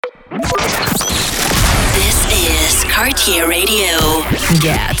This is Cartieradio.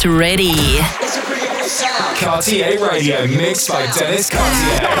 Get ready. Cartieradio mixed by Dennis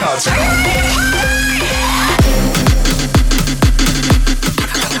Cartier.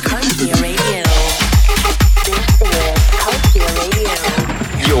 Cartieradio. This is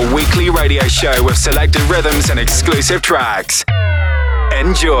Cartieradio. Your weekly radio show with selected rhythms and exclusive tracks.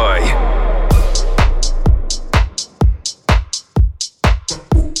 Enjoy.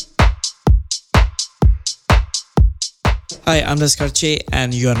 Hi, I'm Dennis Cartier,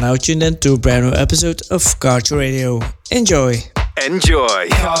 and you are now tuned in to a brand new episode of Cartieradio. Enjoy! Enjoy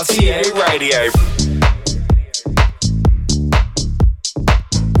Cartieradio.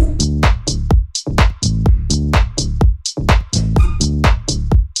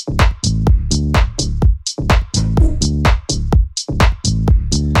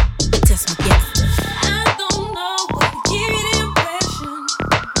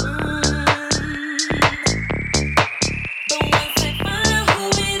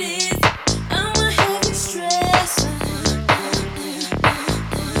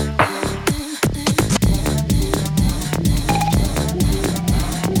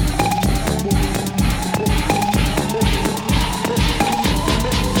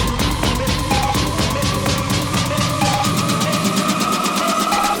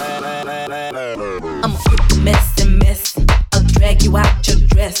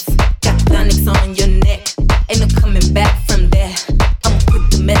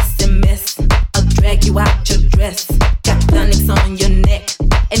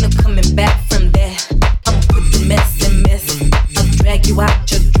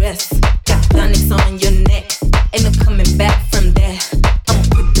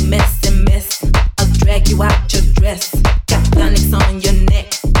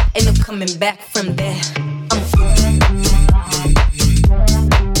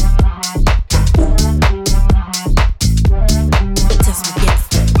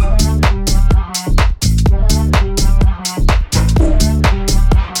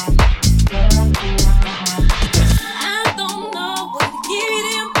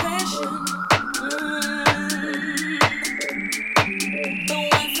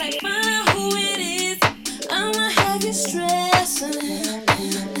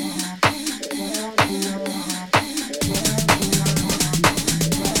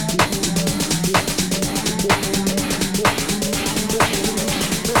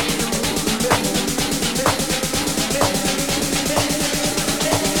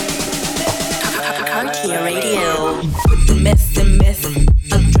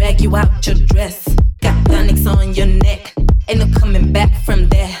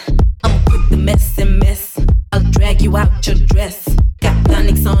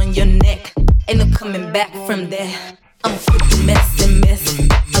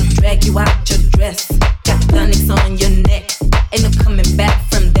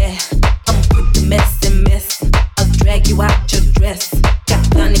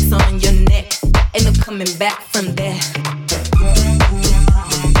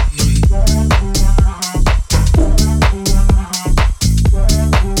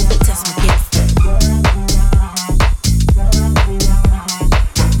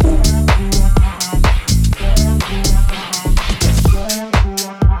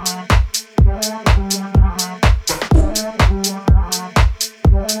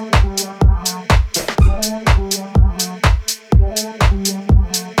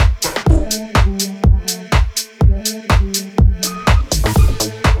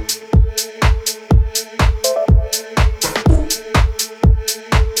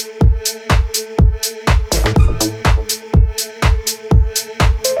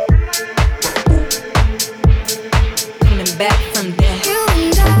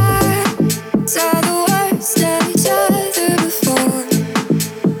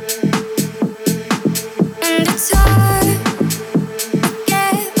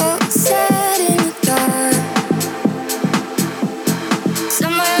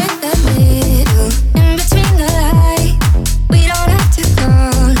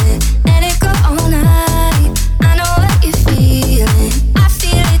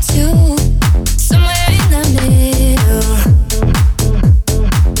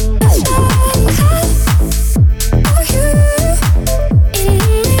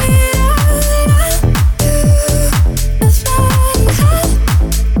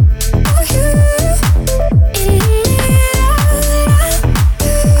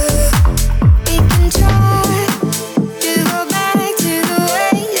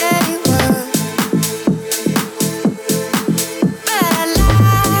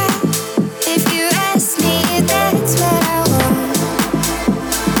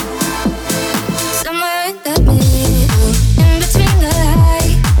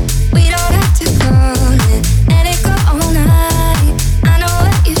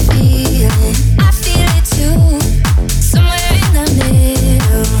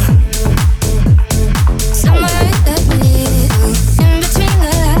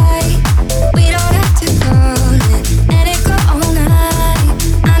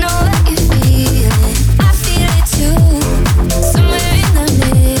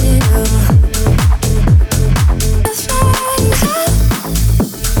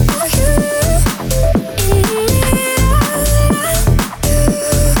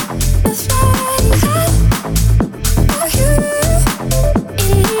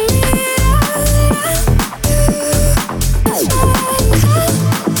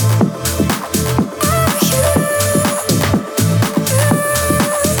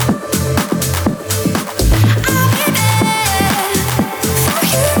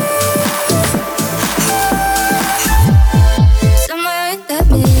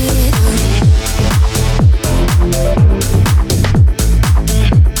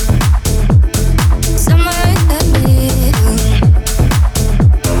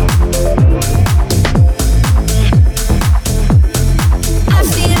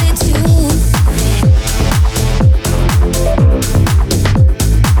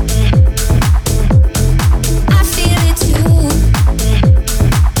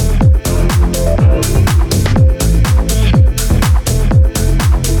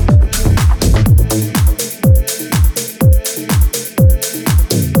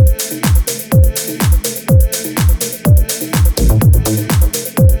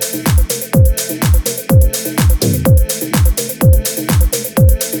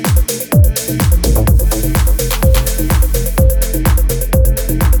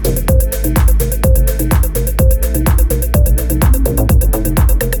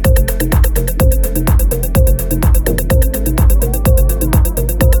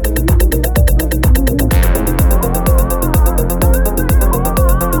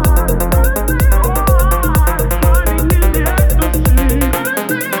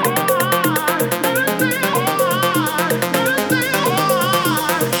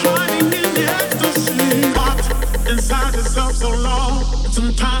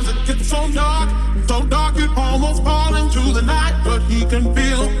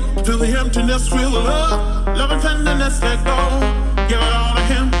 feel the emptiness, feel the love and tenderness let go. Give it all to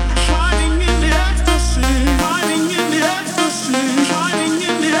him, shining in the ecstasy, shining in the ecstasy, shining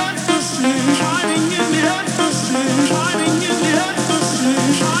in the ecstasy, shining in the ecstasy, shining in the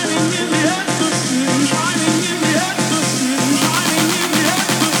ecstasy, shining in the ecstasy, shining in the ecstasy, shining in the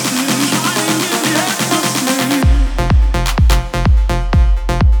ecstasy, shining in the ecstasy.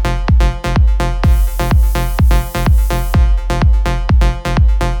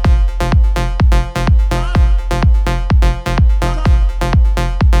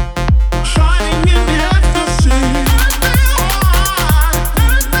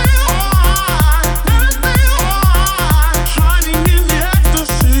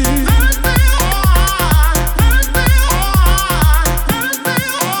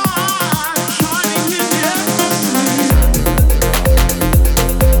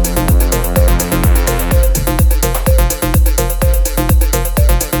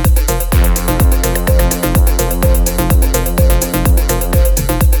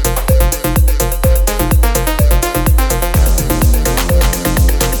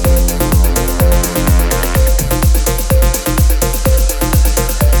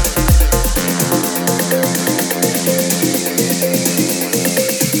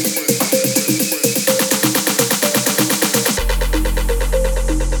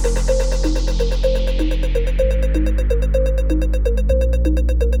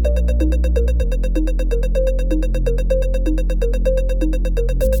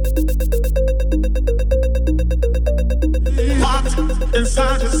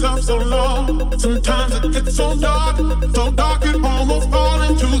 Inside yourself so long, sometimes it gets so dark it almost falls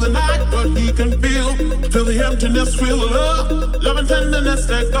into the night. But he can feel the emptiness, feel the love and tenderness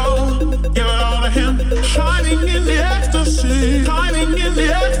let go. Give it all to him, shining in the ecstasy, shining in the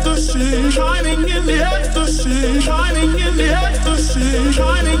ecstasy, shining in the ecstasy, shining in the ecstasy,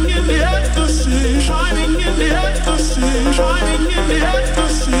 shining in the ecstasy, shining in the ecstasy, shining in the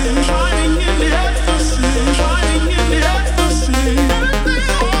ecstasy, shining in the ecstasy, shining in the ecstasy.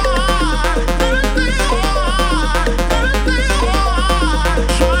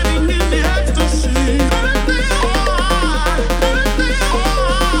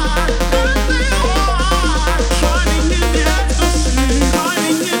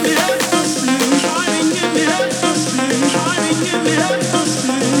 Shining in the ecstasy.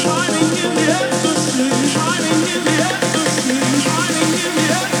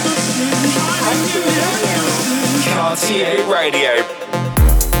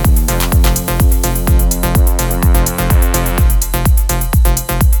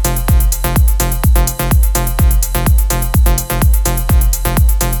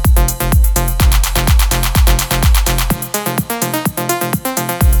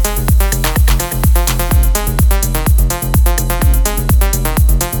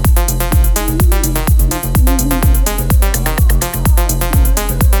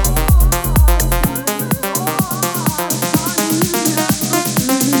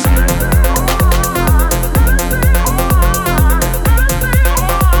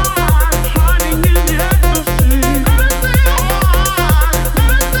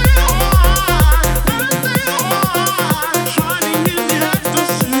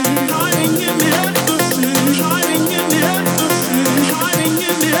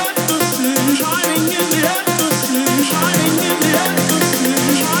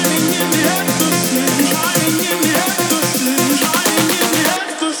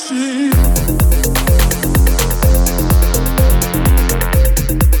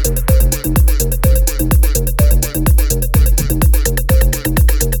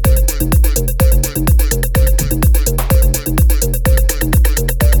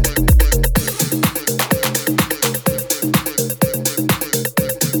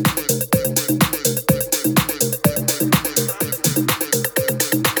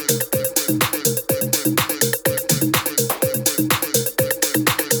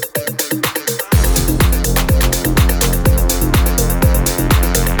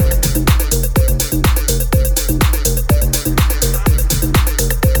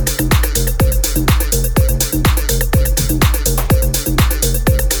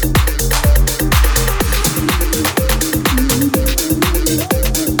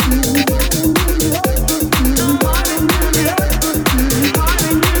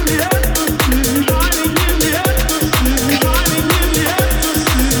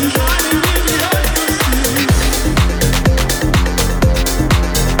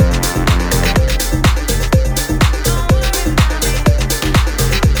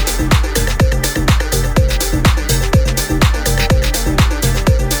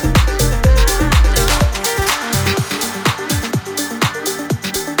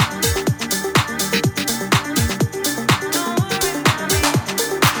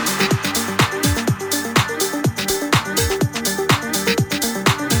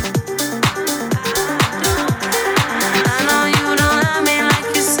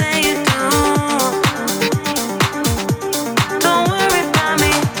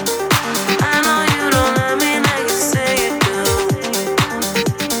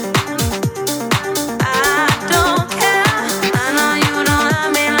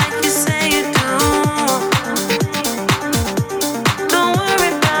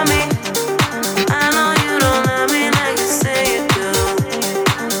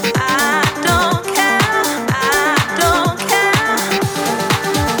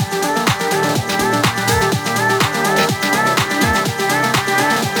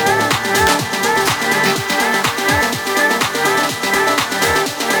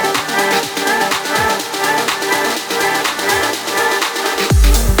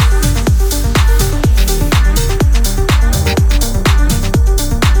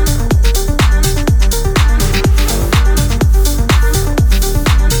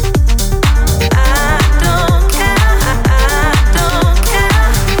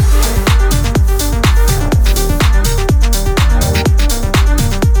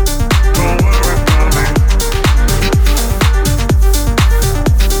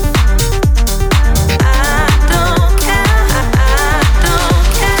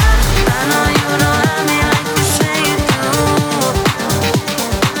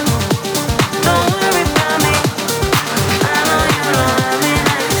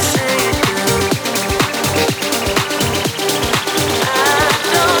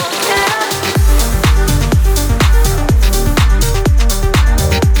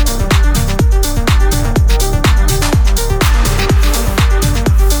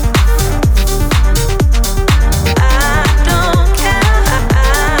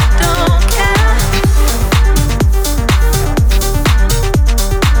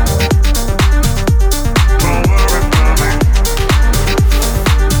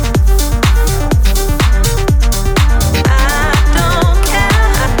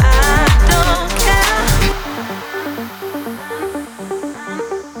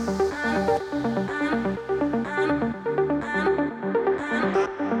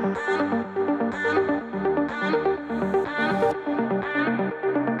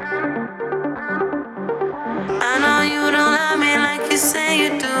 say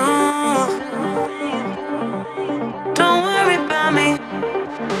you do. Don't worry about me.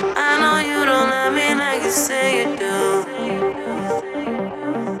 I know you don't love me like you say you do.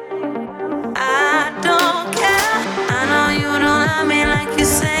 I don't care. I know you don't love me like you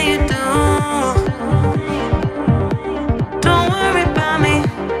say you do. Don't worry about me.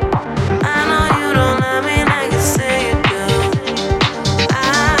 I know you don't love me like you say you do.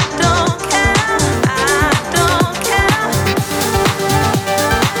 I don't care. I don't care.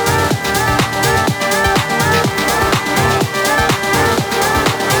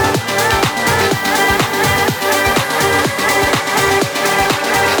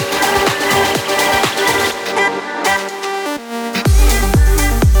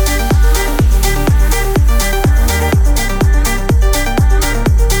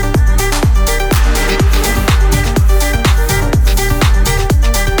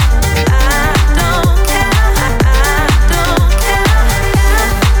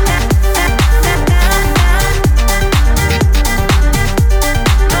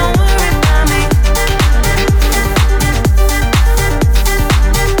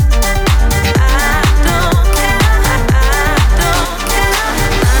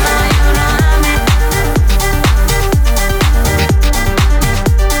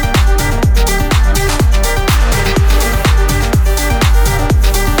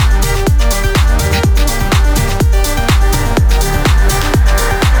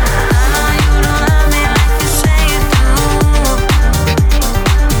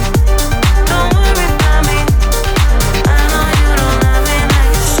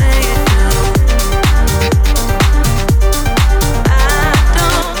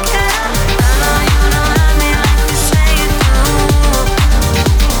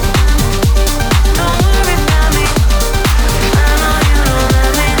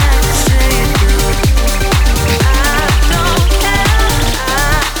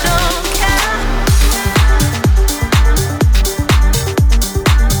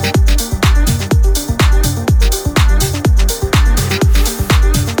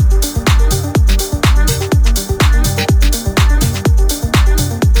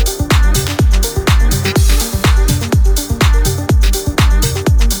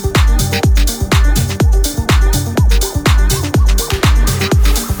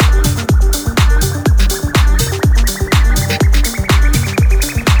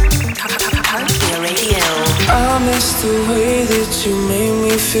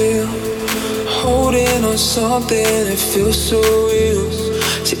 Something that feels so real.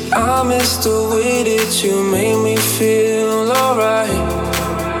 See, I miss the way that you made me feel alright.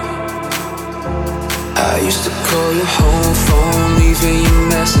 I used to call your home phone, leaving you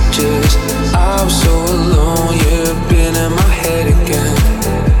messages. I was so alone, you've been in my head again.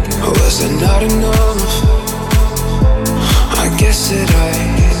 Was it not enough? I guess that I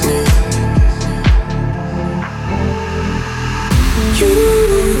knew.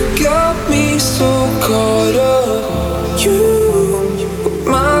 You got me so caught up. You,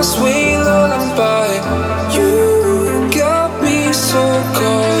 my sweet lullaby. You got me so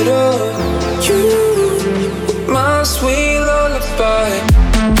caught up. You, my sweet lullaby.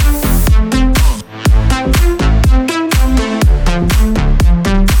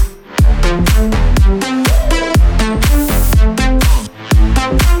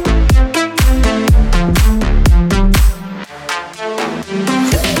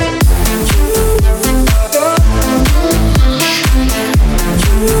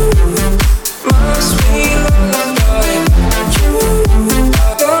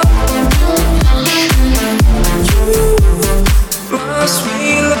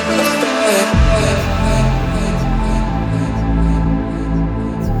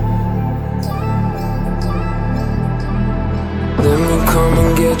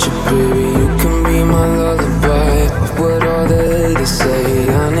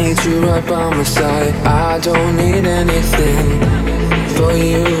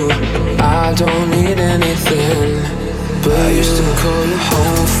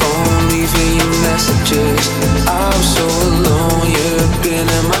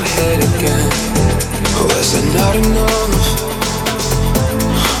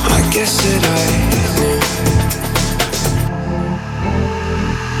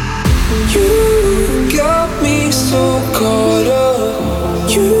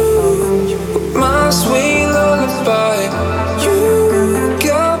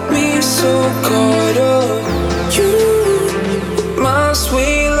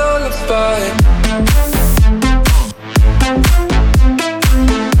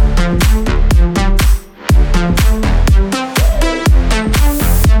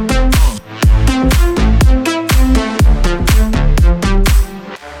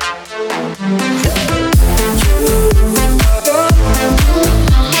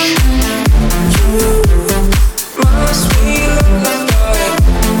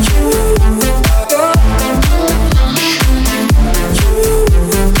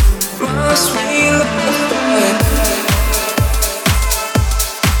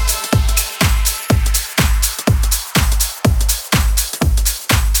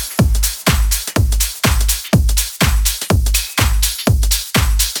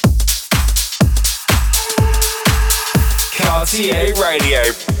 Radio.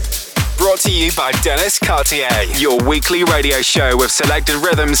 Brought to you by Dennis Cartier, your weekly radio show with selected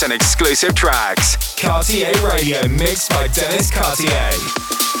rhythms and exclusive tracks. Cartier Radio, mixed by Dennis Cartier.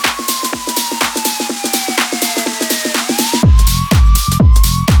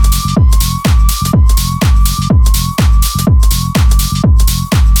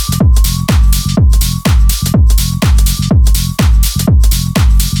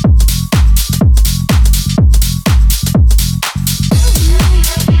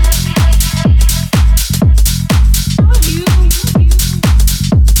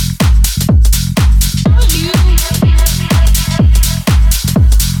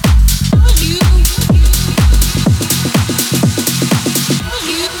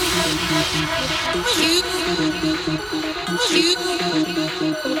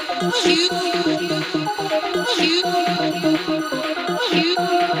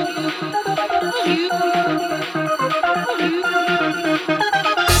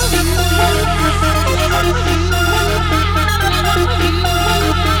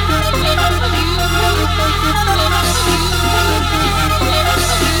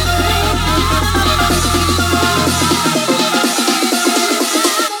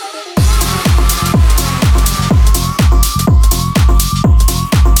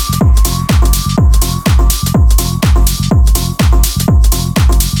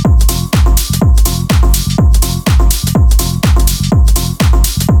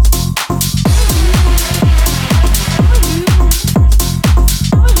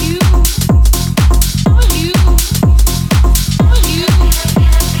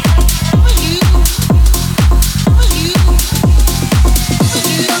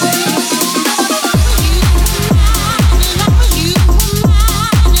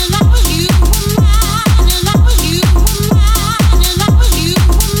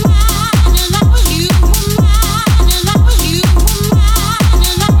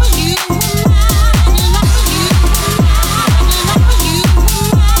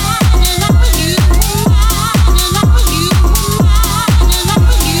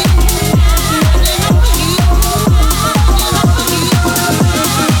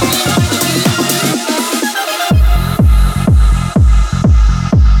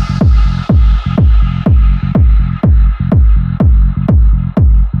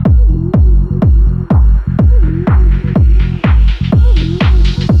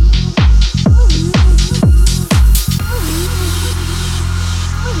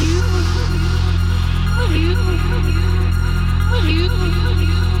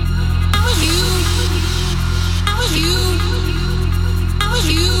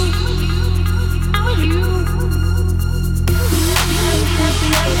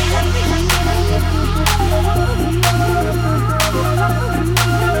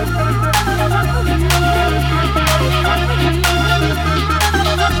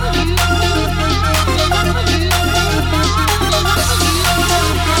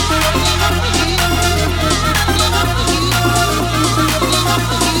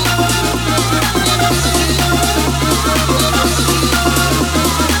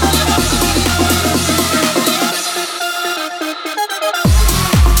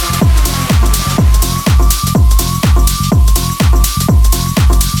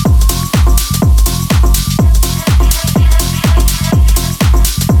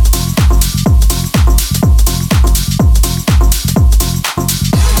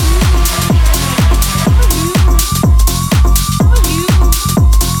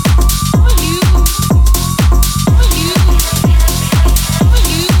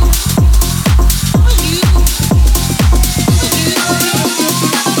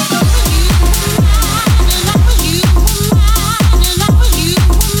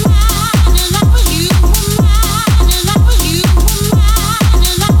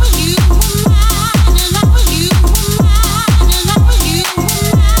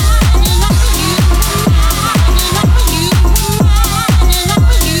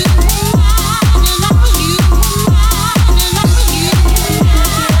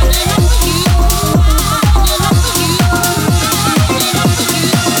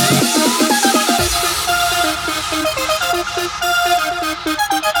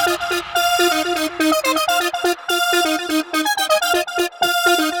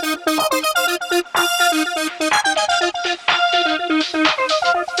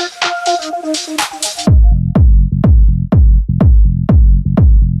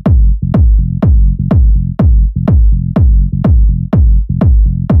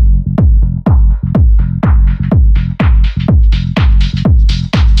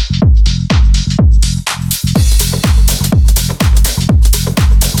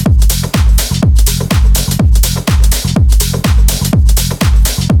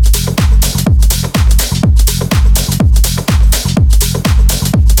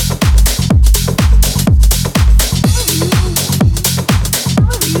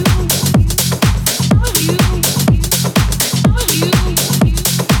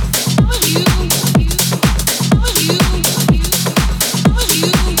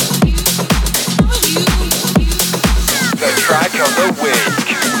 track of the week.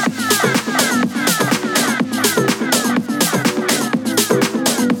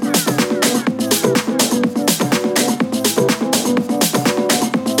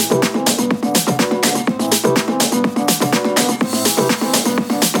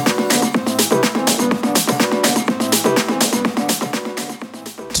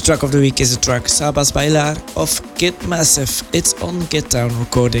 The track of the week is a track Sabas Bailar of Get Massive. It's on Get Down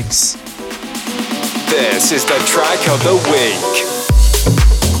Recordings. This is the track of the week.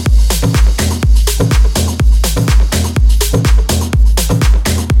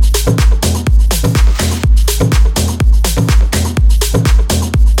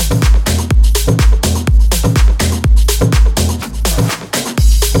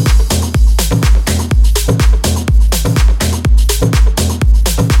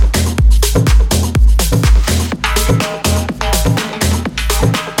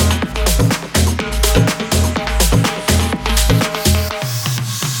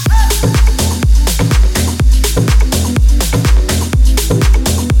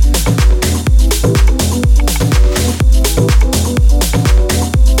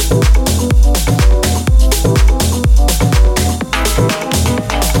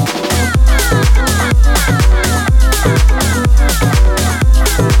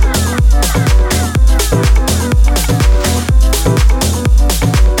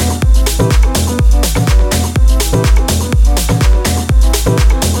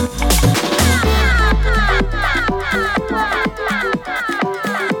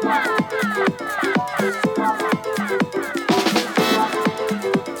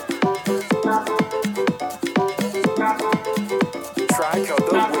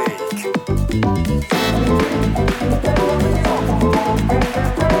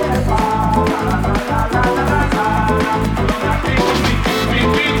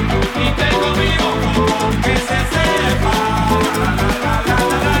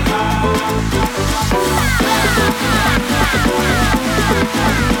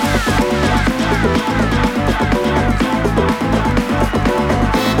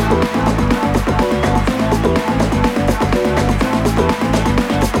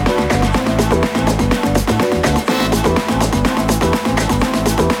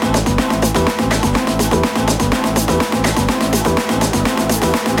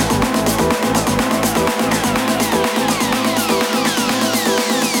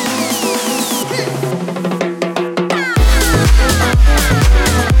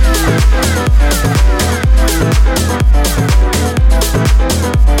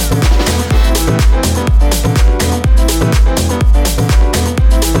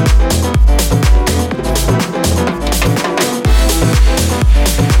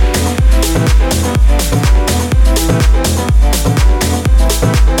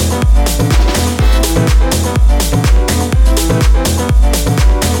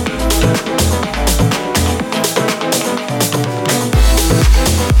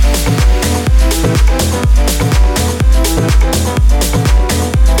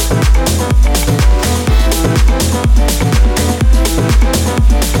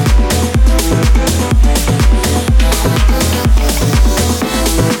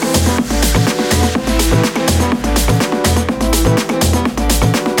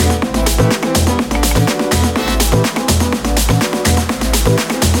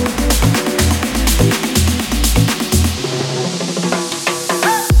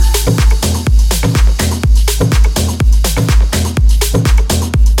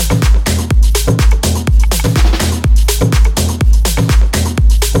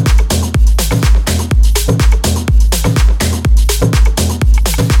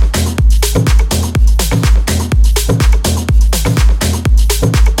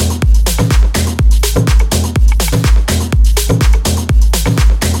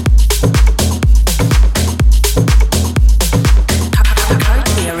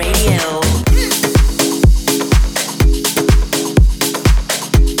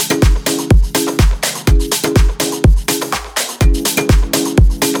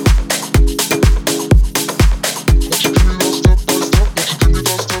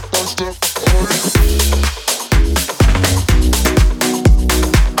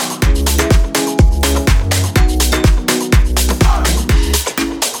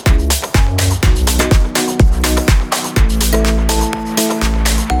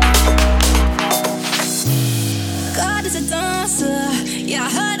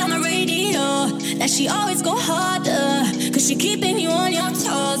 she keeping you on your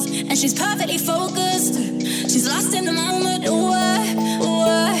toes, and she's perfectly focused. She's lost in the moment. Ooh,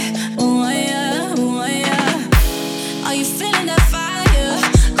 yeah, ooh, yeah. Are you feeling that fire?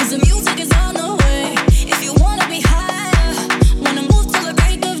 'Cause the music is on the way. If you wanna be higher,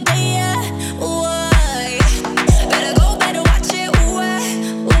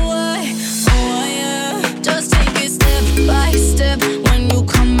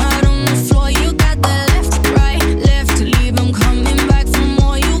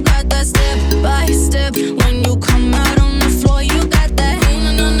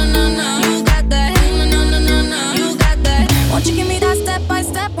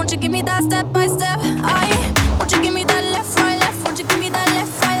 that step by step? Won't you give me that left, right, left? Won't you give me that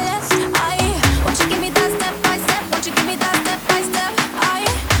left, right, left? Won't you give me that step by step? Won't you give me that step by step?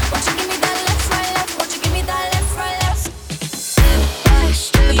 Won't you give me that left, right, left? Won't you give me that left, right, left?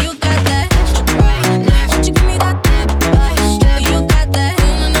 You got that right, left. Won't you give me that right? You got that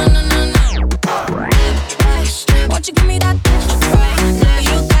no, no, no, no, no. Won't you give me that right, left?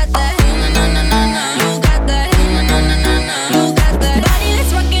 You got that no, no, no, no, no. You got that no, no, no, no, no. You got that body,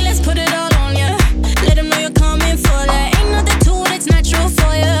 let's rock it, let's put it all on ya. Let them know you're coming for that. Ain't nothing to it, it's natural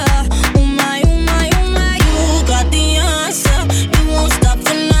for ya. Oh my, oh my, oh my, you got the answer. You won't stop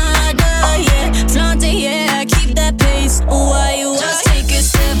for nada, yeah. Flaunt it, yeah, keep that pace. Oh, why you just take it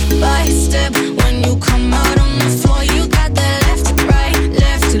step by step. When you come out on the floor, you got that left, right,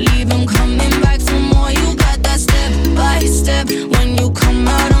 left. Leave them coming back for more. You got that step by step. When you come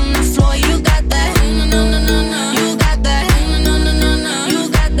out on the floor, you got that no, no, no, no, no. You got that no, no, no, no. You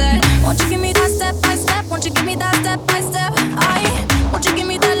got that. Won't you give me that step by step? Won't you give me that step by step? Won't you give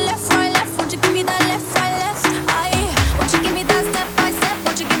me that left, right, left? Won't you give me that left, right, left? Won't you give me that step by step?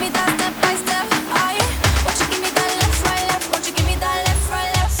 Won't you give me that step by step? Won't you give me that left, right, left? Won't you give me that left,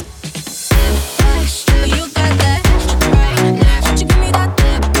 right, left? You got that right, left. Won't you give me that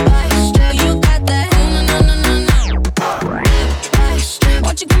right? You got that no, no, no, no, no.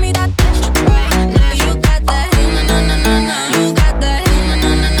 Won't you give me that right, left? You got that no, no, no, no, no. You got that no, no,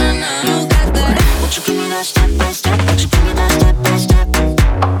 no, no, no. You got that. Won't you give me that step by step? Won't you give me that step by step?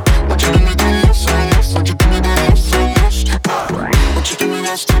 Won't you give me that left, right, left? Won't you give me that left, right, left? Won't you give me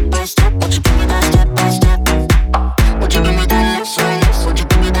that step by step? Won't you give me that step by step? Won't you give me that left, right, left? Won't you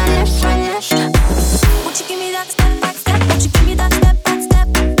give me that left, right, left? Won't you give me that step by step? Won't you give me that step by step?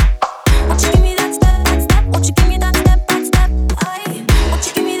 Won't you give me that step by step? Won't you give me that step by step? Won't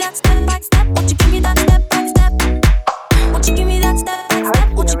you give me that step by step? Won't you give me that step by step? Won't you give me that step by step?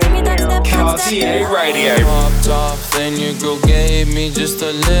 Won't you give me that step by step? Cartieradio. Popped off, then your girl gave me just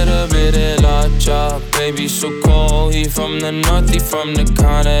a little bit of la chop. Baby, so cold, he from the north, he from the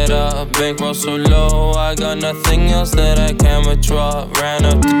Canada. Bankroll so low, I got nothing else that I can withdraw. Ran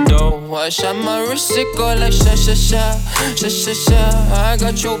up the dough, I shot my wrist, it go like sha sha sha, sha sha sha. I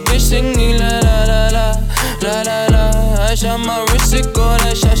got your bitch singing la la la la, la la la. I shot my wrist, it go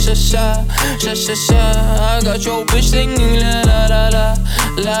like sha sha sha, sha sha sha. I got your bitch singing la la la la,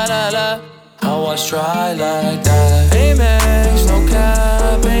 la la la. I was try like that. Amex, no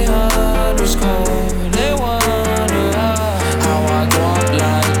cap, 800 they wonder how I go up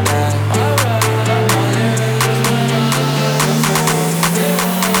like that.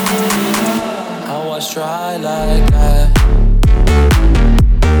 I was try like that.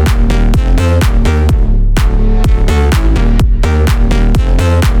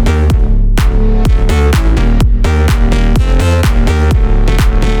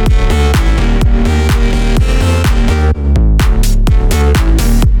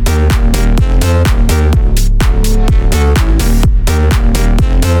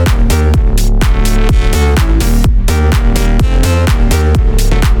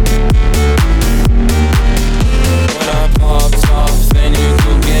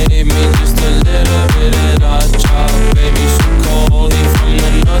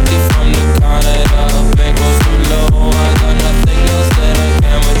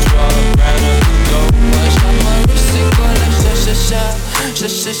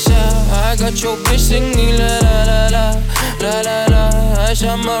 I got your bitch singing la la la la, la la la. I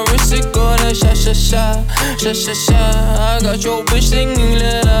shot my wrist, it go like sha sha sha, sha sha sha. I got your bitch singing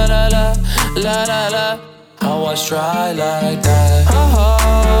la la la la, la la la. I was try like that.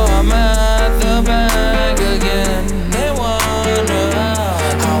 Oh, I'm at the bank again. They wonder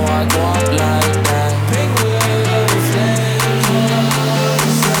how I go up like that. Pink with flames.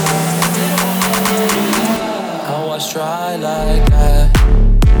 I was try like that.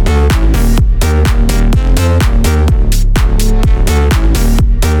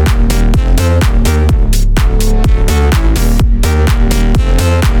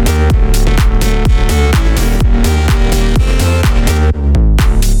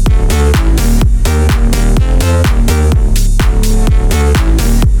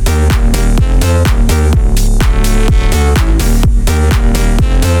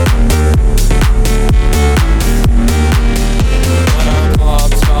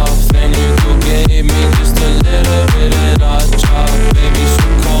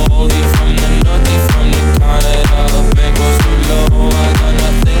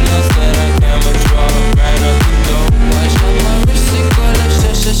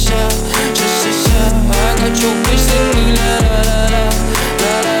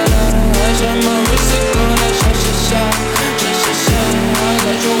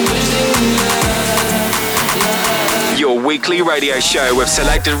 weekly radio show with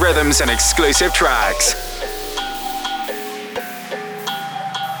selected rhythms and exclusive tracks.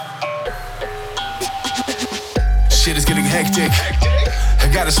 Shit is getting hectic. I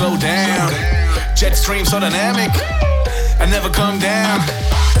gotta slow down. Jet stream so dynamic. I never come down.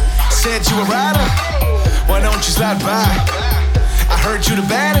 Said you a rider. Why don't you slide by? I heard you the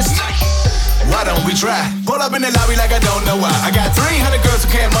baddest. Why don't we try? Pull up in the lobby like I don't know why. I got 300 girls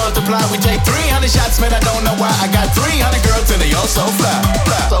who can't multiply. We take 300 shots, man, I don't know why. I got 300 girls and they all so fly.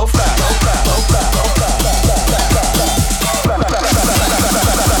 So fly, so fly, so fly, so fly.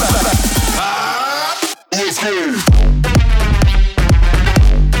 It's here.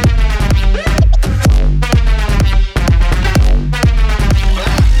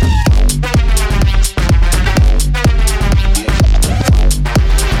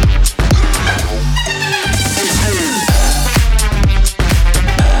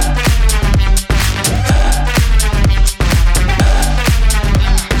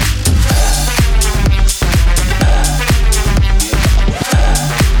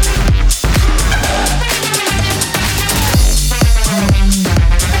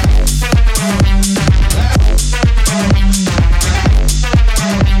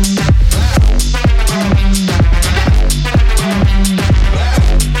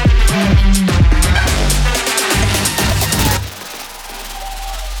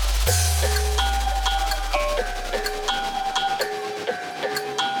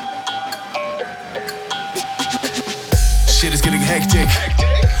 Shit is getting hectic.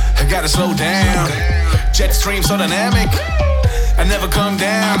 I gotta slow down. Jet stream so dynamic. I never come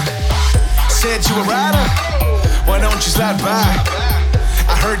down. Said you a rider. Why don't you slide by?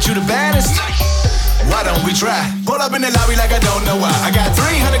 I heard you the baddest. Why don't we try? Pull up in the lobby like I don't know why. I got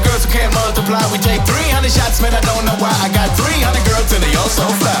 300 girls who can't multiply. We take 300 shots, man, I don't know why. I got 300 girls and they all so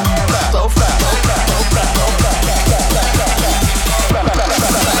fly. So fly, so fly, so fly, so fly.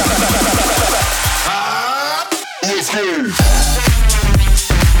 It's here.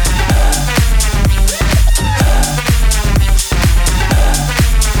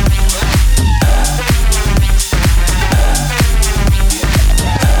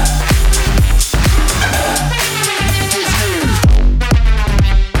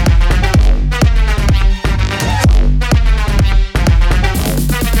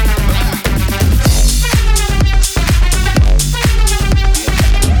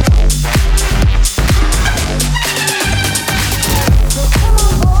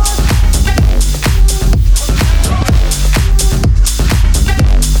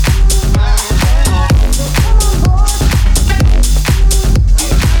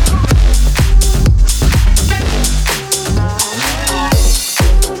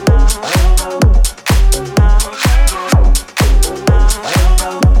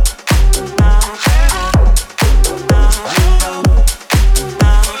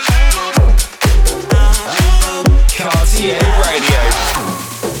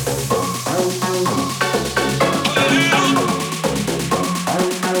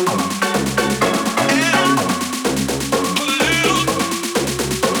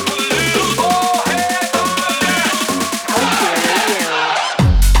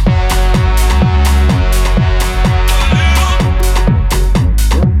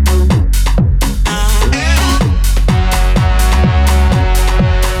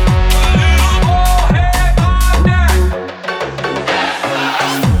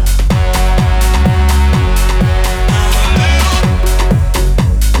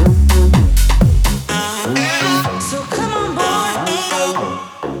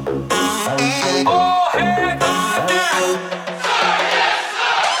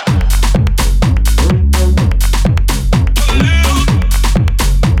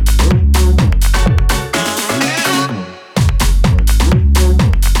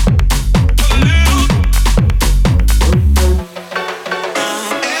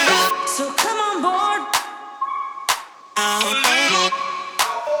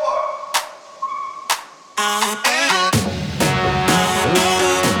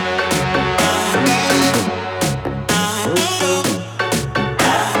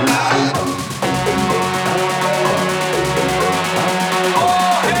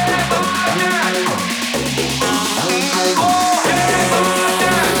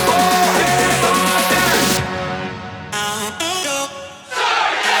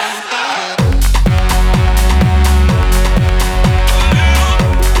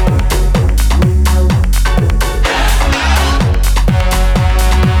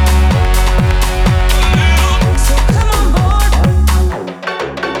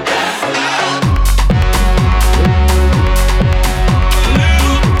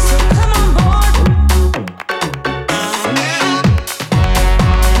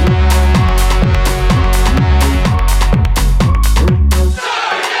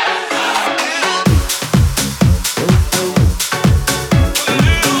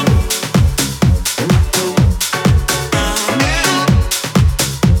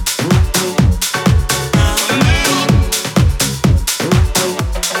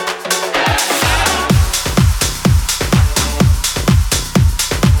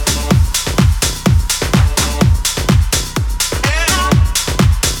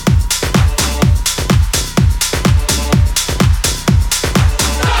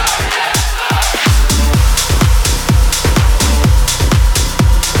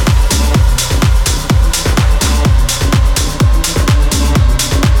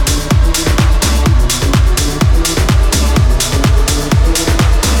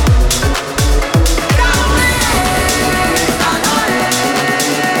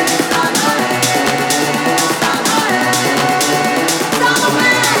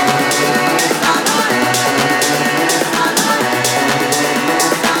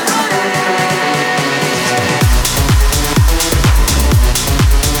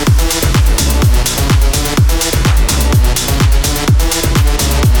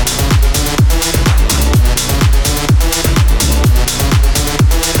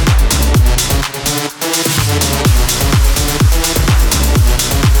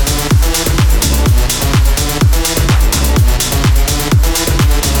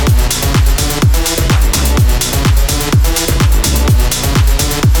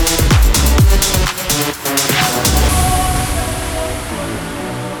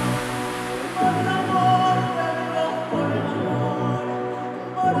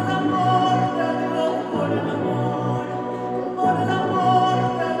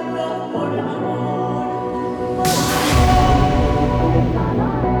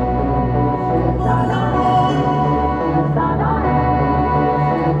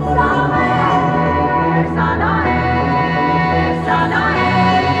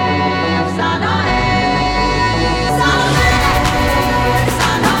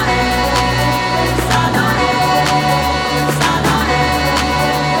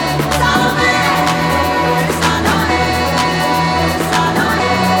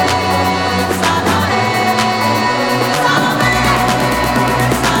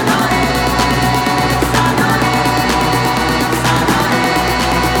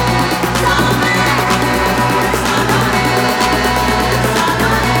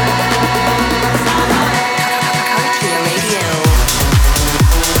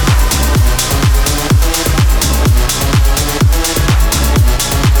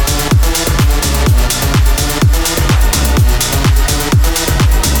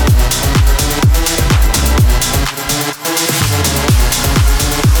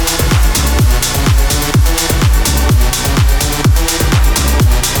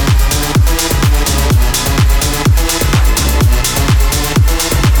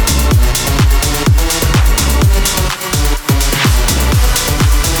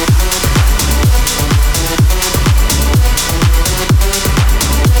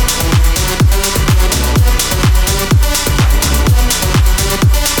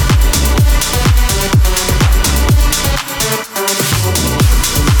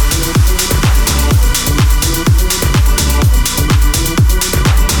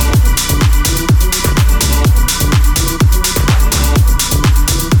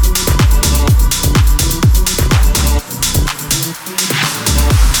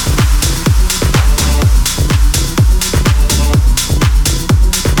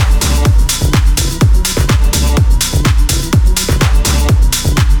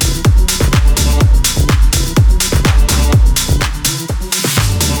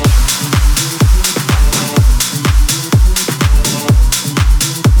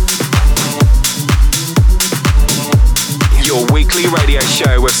 Radio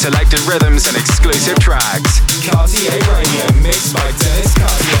Show with selected rhythms and exclusive tracks. Cartier Radio, mixed by Dennis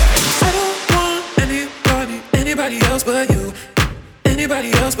Cartier. I don't want anybody else but you.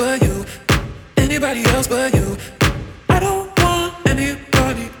 Anybody else but you. Anybody else but you. I don't want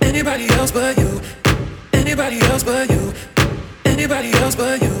anybody else but you. Anybody else but you. Anybody else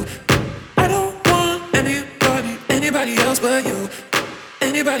but you. I don't want anybody else but you.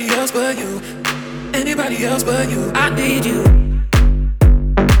 Anybody else but you. Anybody else but you. I need you.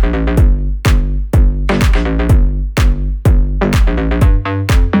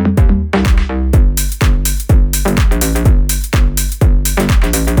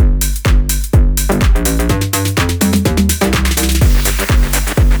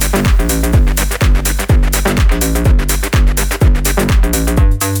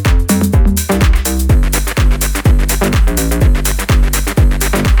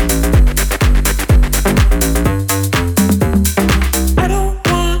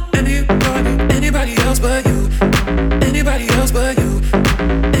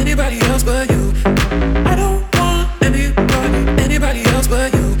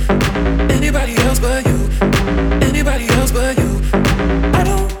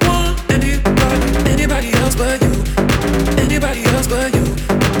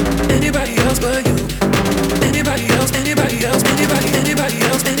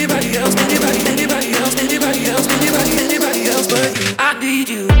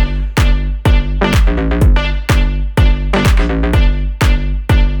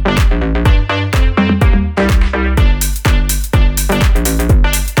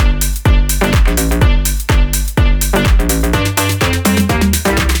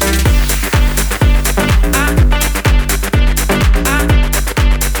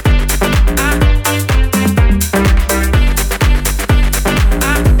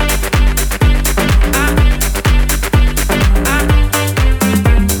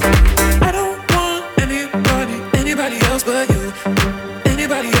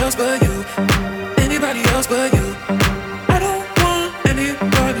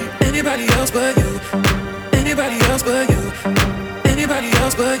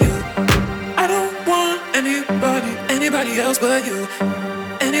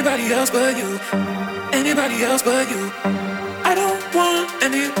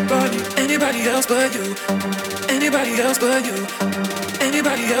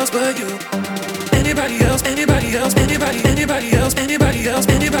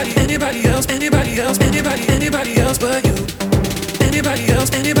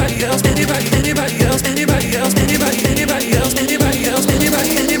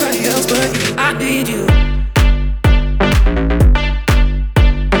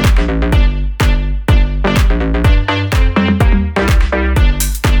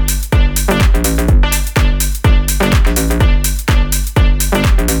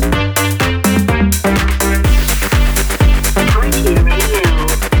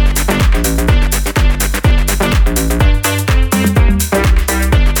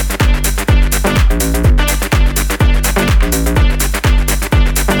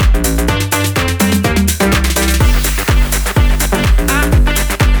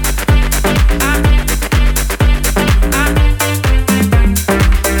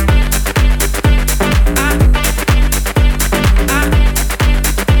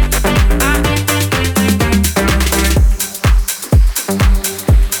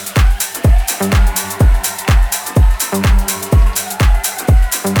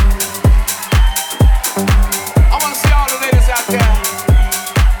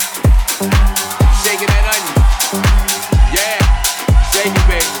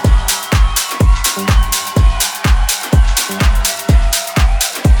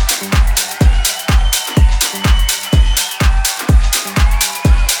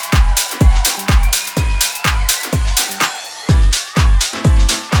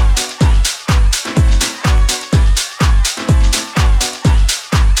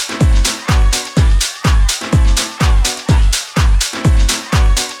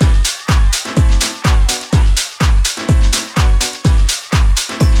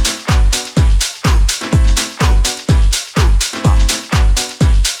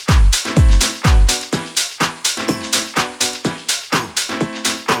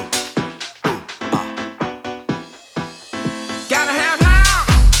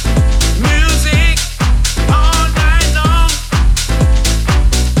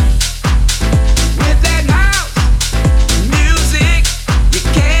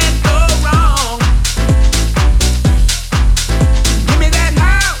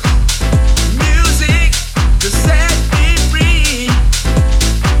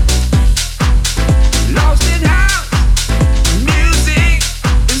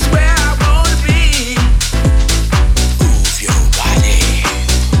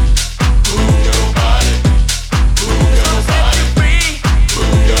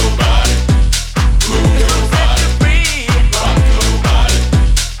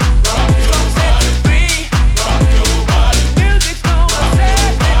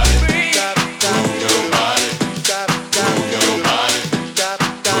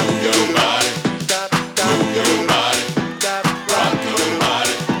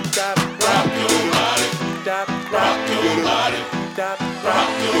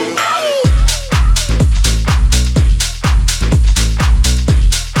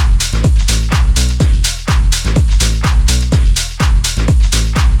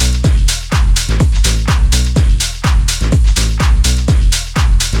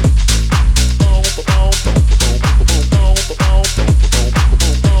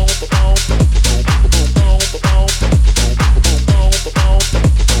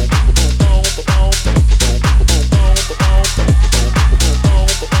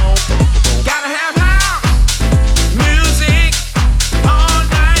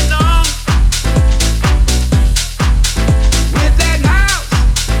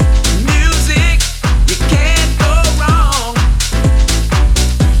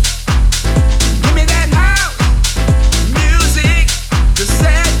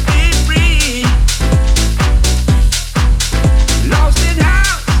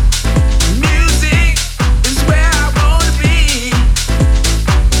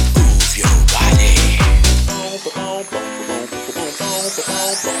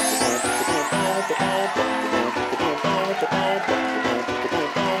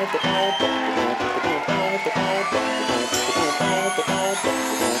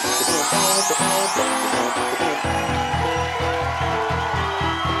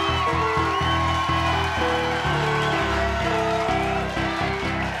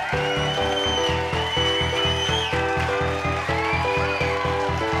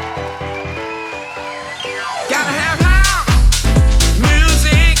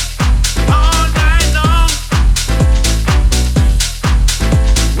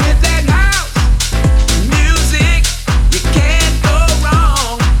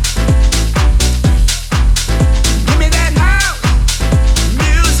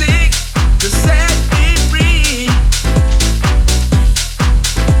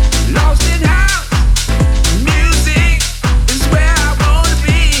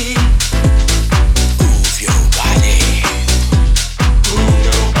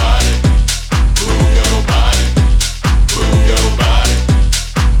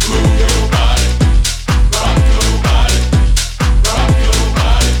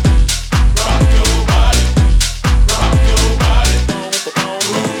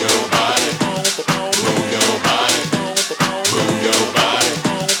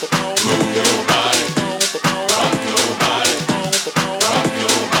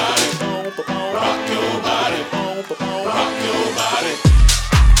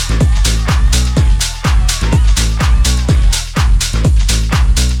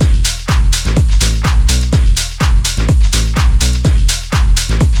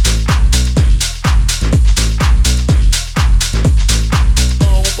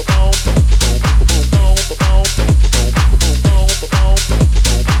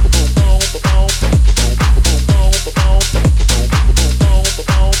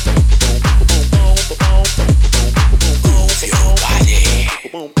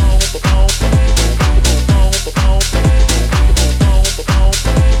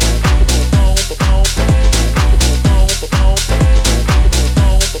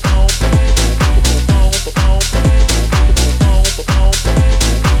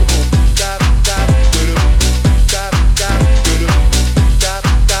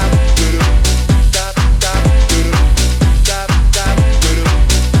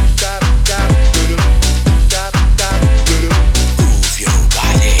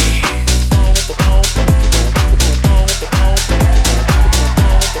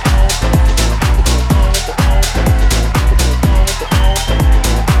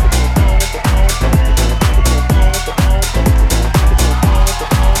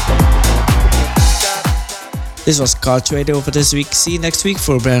 This was Cartieradio for this week. See you next week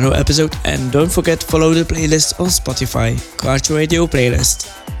for a brand new episode, and don't forget to follow the playlist on Spotify, Cartieradio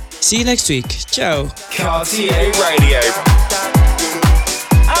playlist. See you next week. Ciao. Cartieradio.